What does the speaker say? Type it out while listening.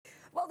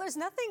there's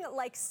nothing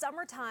like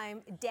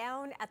summertime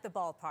down at the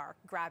ballpark,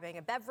 grabbing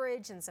a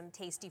beverage and some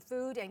tasty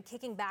food and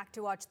kicking back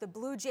to watch the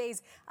Blue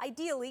Jays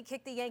ideally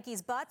kick the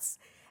Yankees' butts.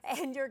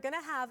 And you're going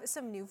to have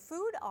some new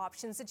food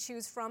options to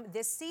choose from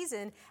this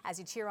season as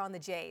you cheer on the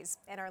Jays.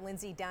 And our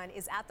Lindsay Dunn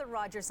is at the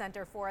Rogers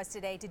Center for us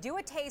today to do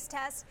a taste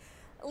test.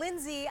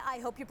 Lindsay, I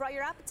hope you brought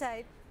your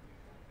appetite.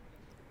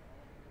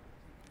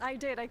 I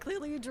did. I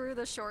clearly drew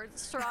the short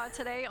straw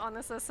today on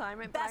this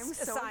assignment, but I'm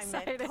so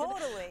excited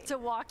to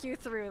walk you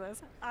through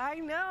this.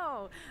 I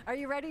know. Are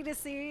you ready to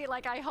see?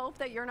 I hope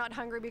that you're not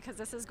hungry because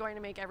this is going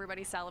to make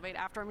everybody salivate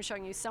after I'm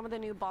showing you some of the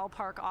new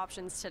ballpark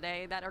options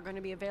today that are going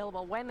to be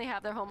available when they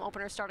have their home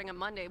opener starting on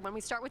Monday. When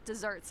we start with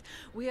desserts,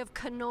 we have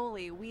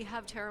cannoli, we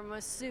have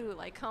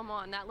tiramisu. Come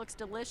on, that looks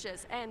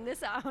delicious. And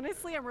this,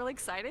 honestly, I'm really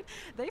excited.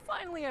 They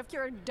finally have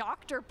cured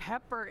Dr.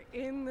 Pepper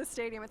in the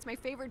stadium. It's my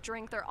favorite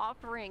drink. They're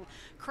offering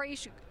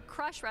crush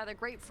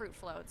grapefruit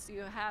floats.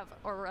 You have,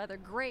 or rather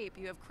grape,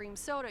 you have cream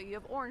soda, you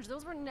have orange.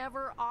 Those were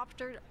never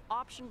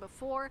option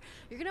before.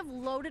 You're gonna have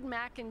loaded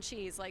mac and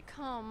cheese.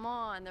 Come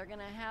on. They're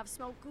gonna have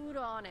smoked Gouda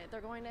on it.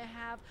 They're going to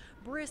have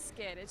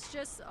brisket. It's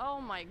just,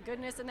 oh my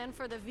goodness. And then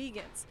for the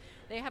vegans,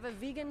 they have a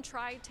vegan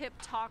tri-tip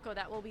taco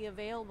that will be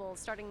available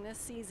starting this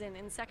season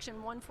in section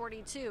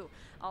 142.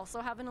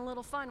 Also having a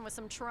little fun with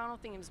some Toronto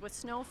themes with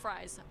snow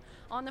fries.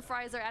 On the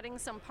fries, they're adding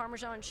some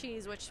Parmesan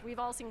cheese, which we've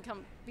all seen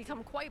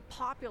become quite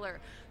popular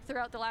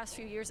throughout the last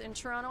few years in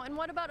Toronto. And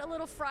what about a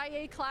little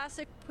Friday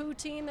classic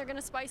poutine? They're going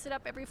to spice it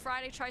up every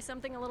Friday, try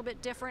something a little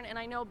bit different. And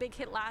I know a big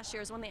hit last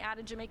year is when they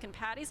added Jamaican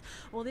patties.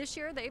 Well, this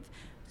year they've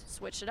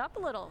switched it up a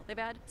little. They've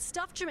had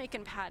stuffed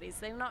Jamaican patties.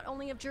 They not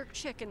only have jerk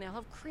chicken, they'll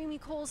have creamy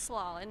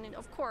coleslaw, and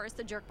of course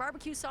the jerk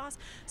barbecue sauce,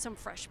 some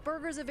fresh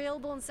burgers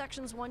available in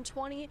sections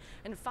 120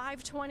 and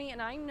 520.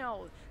 And I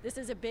know this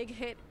is a big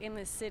hit in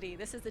the city.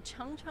 This is the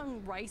Chung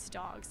Chung rice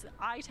dogs.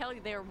 I tell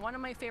you, they're one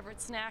of my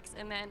favorite snacks.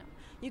 And then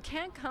you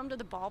can't come to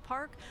the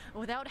ballpark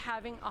without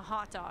having a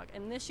hot dog.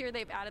 And this year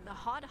they've added the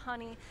hot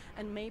honey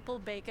and maple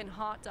bacon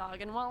hot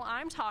dog. And while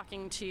I'm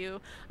talking to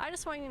you, I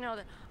just want you to know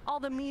that all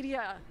the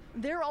media,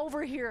 they're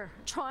over here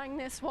trying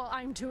this while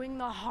I'm doing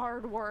the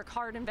hard work,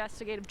 hard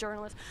investigative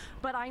journalist.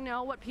 But I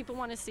know what people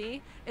want to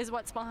see is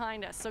what's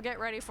behind us. So get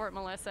ready for it,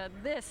 Melissa.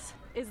 This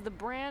is the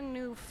brand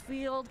new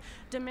field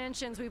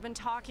dimensions. We've been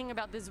talking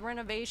about these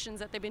renovations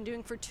that they've been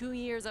doing for 2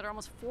 years that are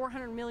almost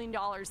 $400 million.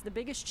 The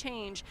biggest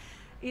change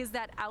is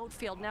that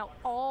outfield. Now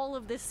all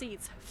of the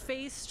seats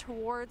face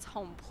towards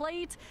home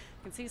plate.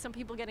 You can see some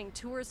people getting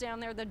tours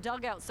down there. The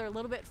dugouts are a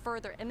little bit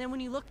further. And then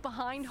when you look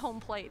behind home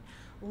plate,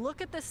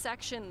 look at the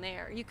section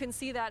there. You can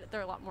see that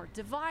they're a lot more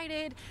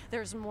divided.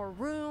 There's more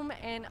room.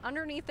 And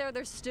underneath there,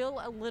 there's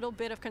still a little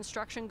bit of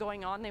construction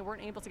going on. They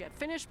weren't able to get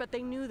finished, but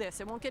they knew this.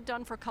 It won't get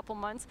done for a couple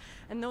months.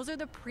 And those are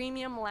the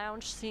premium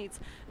lounge seats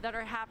that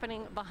are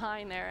happening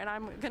behind there. And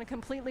I'm going to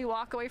completely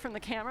walk away from the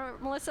camera,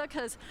 Melissa,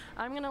 because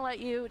I'm going to let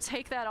you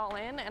take that all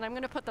in. And I'm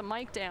going to put the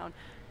mic down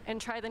and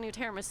try the new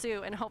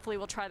tiramisu. And hopefully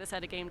we'll try this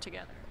at a game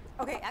together.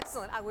 Okay,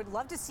 excellent. I would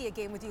love to see a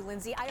game with you,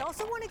 Lindsay. I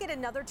also want to get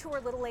another tour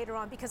a little later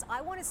on because I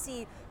want to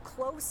see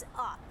close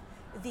up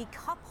the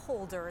cup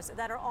holders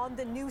that are on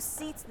the new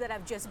seats that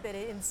have just been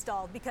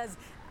installed because,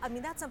 I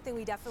mean, that's something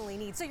we definitely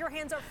need. So your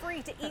hands are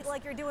free to eat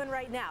like you're doing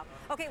right now.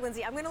 Okay,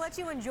 Lindsay, I'm going to let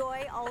you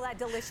enjoy all that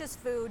delicious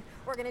food.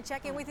 We're going to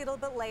check in with you a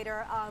little bit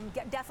later.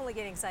 Definitely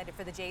getting excited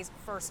for the Jays'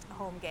 first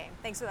home game.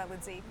 Thanks for that,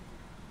 Lindsay.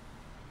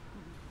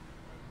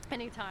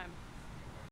 Anytime.